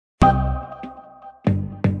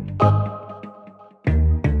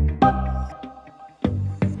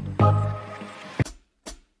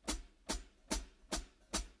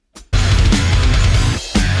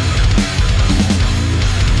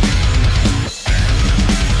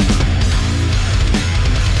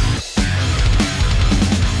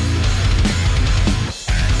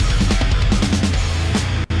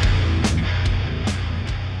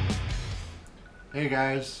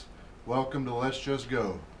guys, welcome to Let's Just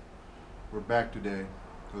Go. We're back today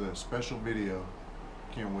with a special video.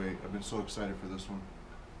 Can't wait, I've been so excited for this one.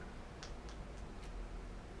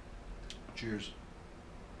 Cheers.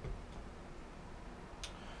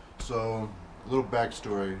 So, a little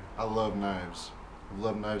backstory. I love knives. I've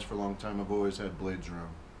loved knives for a long time. I've always had blades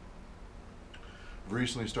around. I've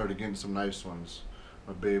recently started getting some nice ones.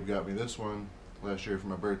 My babe got me this one last year for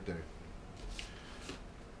my birthday.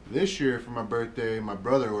 This year for my birthday, my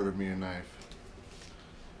brother ordered me a knife.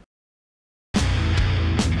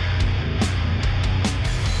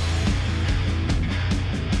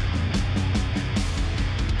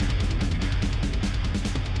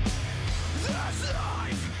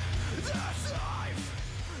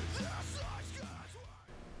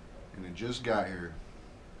 And it just got here.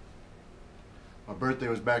 My birthday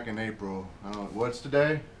was back in April. I don't know, what's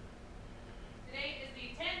today? Today is the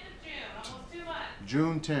 10th of June, almost 2 months.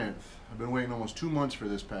 June 10th. I've been waiting almost 2 months for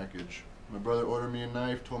this package. My brother ordered me a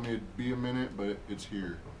knife, told me it'd be a minute, but it's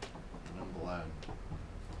here. And I'm glad.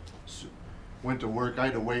 So, went to work. I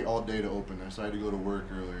had to wait all day to open this. I had to go to work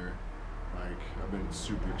earlier. Like, I've been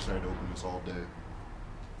super excited to open this all day.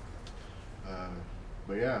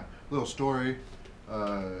 But yeah, little story.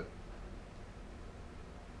 I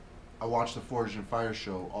watch the Forge and Fire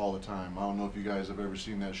show all the time. I don't know if you guys have ever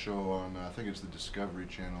seen that show on, I think it's the Discovery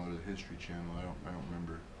Channel or the History Channel. I don't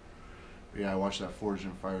remember. But yeah, I watch that Forge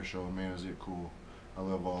and Fire show, and man, is it cool. I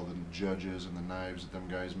love all the judges and the knives that them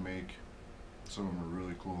guys make. Some of them are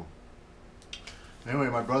really cool. Anyway,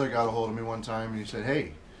 my brother got a hold of me one time, and he said,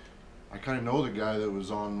 hey, I kind of know the guy that was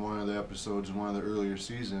on one of the episodes in one of the earlier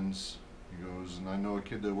seasons. He goes, and I know a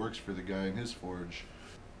kid that works for the guy in his forge.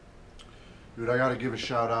 Dude, I gotta give a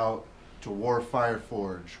shout out to WarFire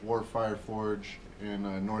Forge. WarFire Forge in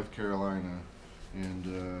North Carolina.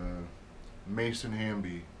 And Mason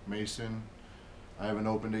Hamby. Mason, I haven't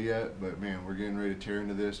opened it yet, but man, we're getting ready to tear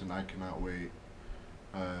into this and I cannot wait.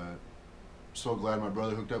 So glad my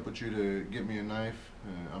brother hooked up with you to get me a knife.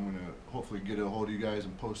 I'm gonna hopefully get a hold of you guys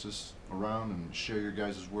and post this around and share your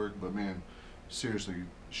guys' work. But man, seriously,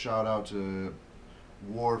 shout out to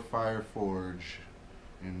WarFire Forge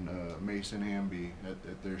in Mason Hamby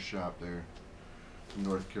at their shop there in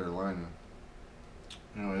North Carolina.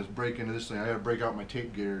 You know, let's break into this thing. I gotta break out my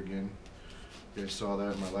tape gear again. You guys saw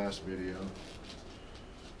that in my last video.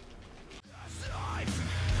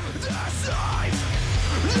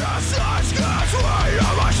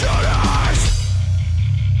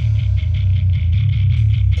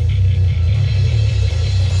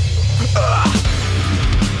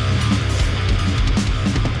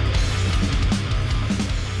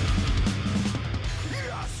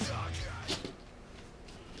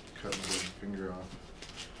 Cut my finger off.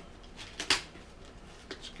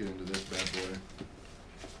 Let's get into this bad boy.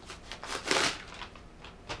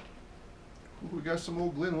 Ooh, we got some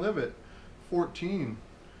old Glenlivet 14.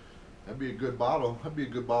 That'd be a good bottle. That'd be a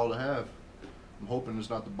good bottle to have. I'm hoping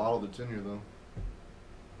it's not the bottle that's in here though.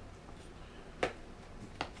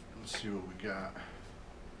 Let's see what we got.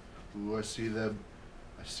 Ooh, I see the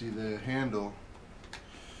handle.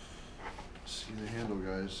 See the handle,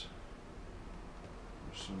 guys.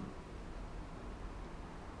 There's some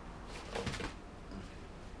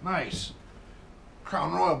nice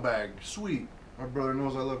Crown Royal bag. Sweet. My brother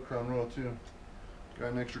knows I love Crown Royal too.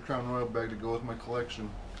 Got an extra Crown Royal bag to go with my collection.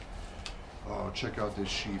 Oh, check out this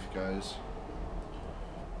sheath, guys.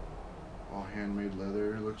 All handmade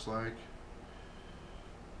leather, it looks like.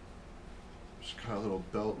 Just got a little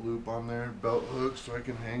belt loop on there, belt hook, so I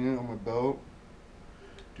can hang it on my belt.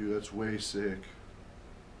 Dude, that's way sick.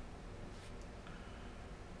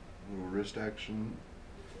 Little wrist action.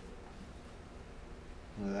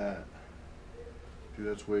 Look at that. Dude,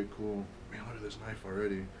 that's way cool. Man, look at this knife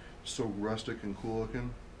already. It's so rustic and cool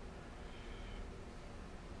looking.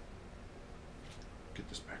 Get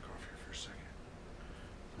this back off here for a second.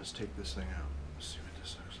 Let's take this thing out. Let's see what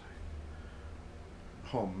this looks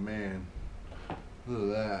like. Oh man.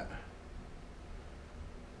 Look at that.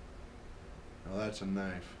 Now that's a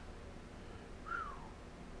knife. Whew.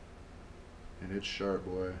 And it's sharp,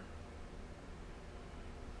 boy.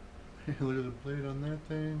 Look at the blade on that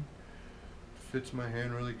thing. Fits my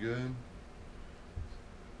hand really good.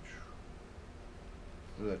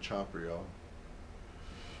 Look at that chopper, y'all.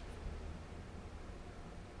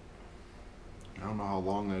 I don't know how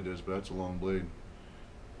long that is, but that's a long blade.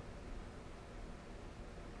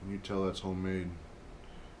 And you tell that's homemade.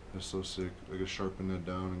 That's so sick. I can sharpen that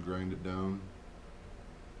down and grind it down.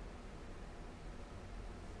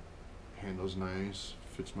 Handle's nice.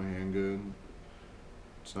 Fits my hand good.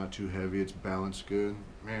 It's not too heavy. It's balanced good.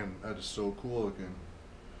 Man, that is so cool looking.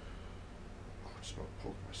 So I'll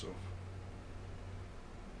poke myself.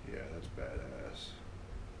 Yeah, that's badass.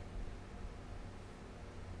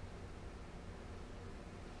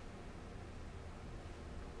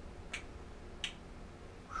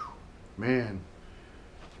 Man,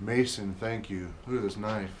 Mason, thank you. Look at this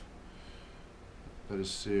knife. That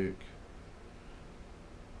is sick.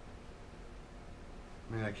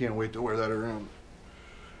 Man, I can't wait to wear that around.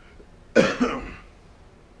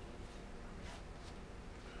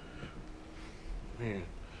 Man,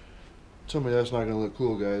 tell me that's not gonna look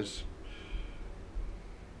cool, guys.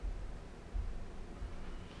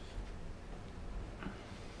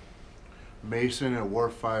 Mason at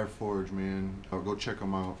WarFire Forge, man. I'll go check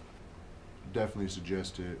them out. Definitely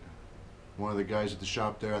suggest it. One of the guys at the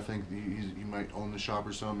shop there, I think he might own the shop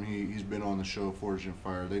or something. He's been on the show Forge and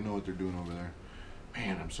Fire. They know what they're doing over there.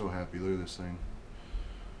 Man, I'm so happy. Look at this thing.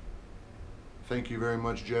 Thank you very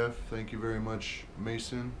much, Jeff. Thank you very much,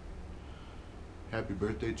 Mason. Happy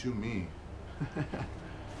birthday to me.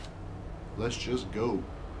 Let's just go.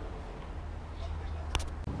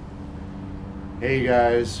 Hey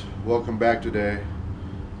guys, welcome back today.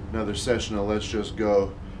 Another session of Let's Just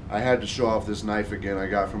Go. I had to show off this knife again I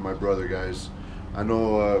got from my brother, guys. I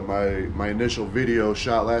know my initial video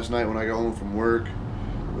shot last night when I got home from work.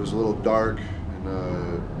 It was a little dark,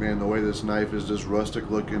 and man, the way this knife is just rustic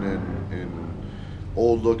looking and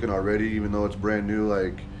old looking already, even though it's brand new,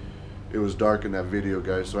 like, it was dark in that video,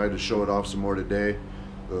 guys, so I had to show it off some more today.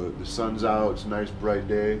 The sun's out, it's a nice bright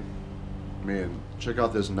day. Man, check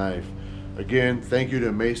out this knife. Again, thank you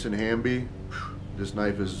to Mason Hamby. This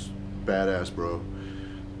knife is badass, bro.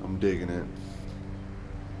 I'm digging it.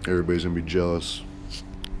 Everybody's gonna be jealous.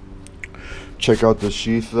 Check out the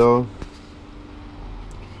sheath though.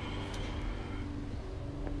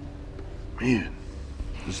 Man,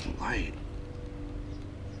 this light.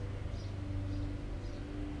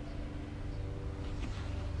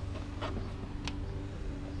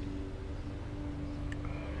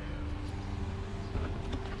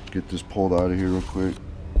 Get this pulled out of here real quick.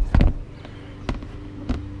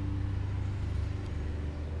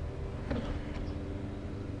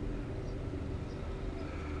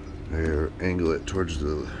 There, angle it towards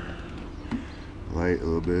the light a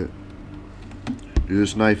little bit. Dude,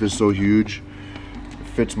 this knife is so huge. It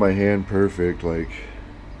fits my hand perfect. Like,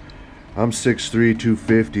 I'm 6'3",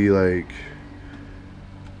 250. Like,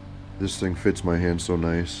 this thing fits my hand so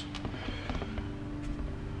nice.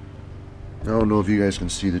 I don't know if you guys can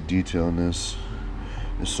see the detail in this.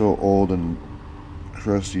 It's so old and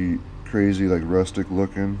crusty, crazy, like rustic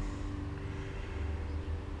looking.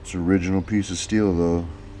 It's an original piece of steel though,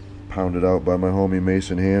 pounded out by my homie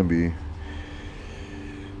Mason Hamby.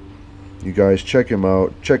 You guys check him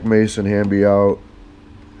out. Check Mason Hamby out.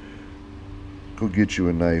 Go get you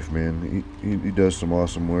a knife, man. He does some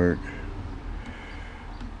awesome work.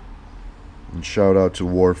 And shout out to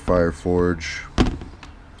WarFire Forge.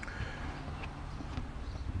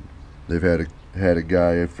 They've had a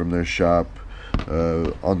guy from their shop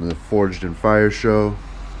on the Forged and Fire show.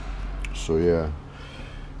 So yeah,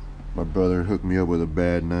 my brother hooked me up with a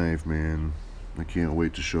bad knife, man. I can't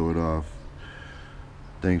wait to show it off.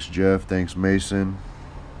 Thanks, Jeff. Thanks, Mason.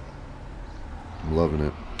 I'm loving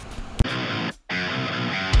it.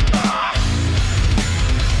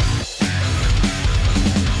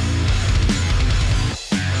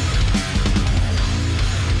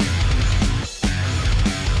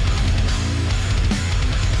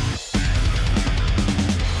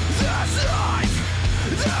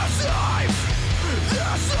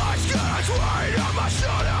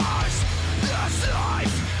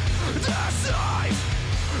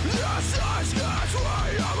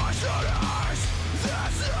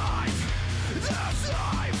 This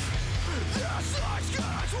life